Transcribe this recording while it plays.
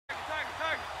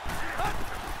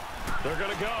They're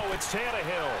going to go. It's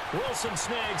Tannehill. Wilson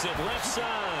snags it left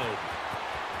side.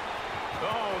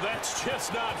 Oh, that's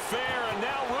just not fair. And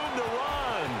now room to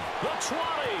run. The 20.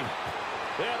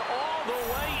 And all the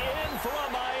way in for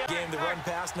a Miami. Game, the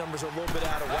run-pass numbers are a little bit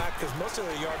out of whack because most of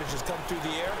the yardage has come through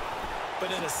the air. But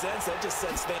in a sense, that just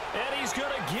sets things. And he's going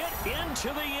to get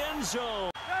into the end zone.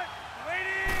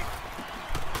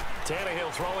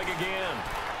 Tannehill throwing again.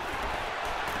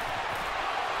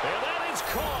 And that is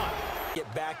caught.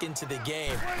 Get back into the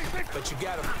game. But you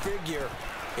got to figure,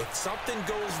 if something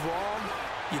goes wrong,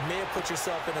 you may have put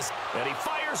yourself in a... And he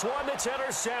fires one that's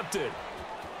intercepted.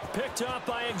 Picked up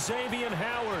by Xavier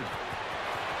Howard.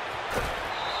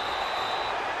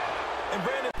 And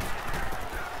Brandon...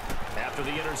 After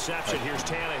the interception, here's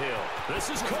Tannehill. This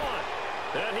is caught.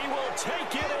 And he will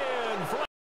take it in.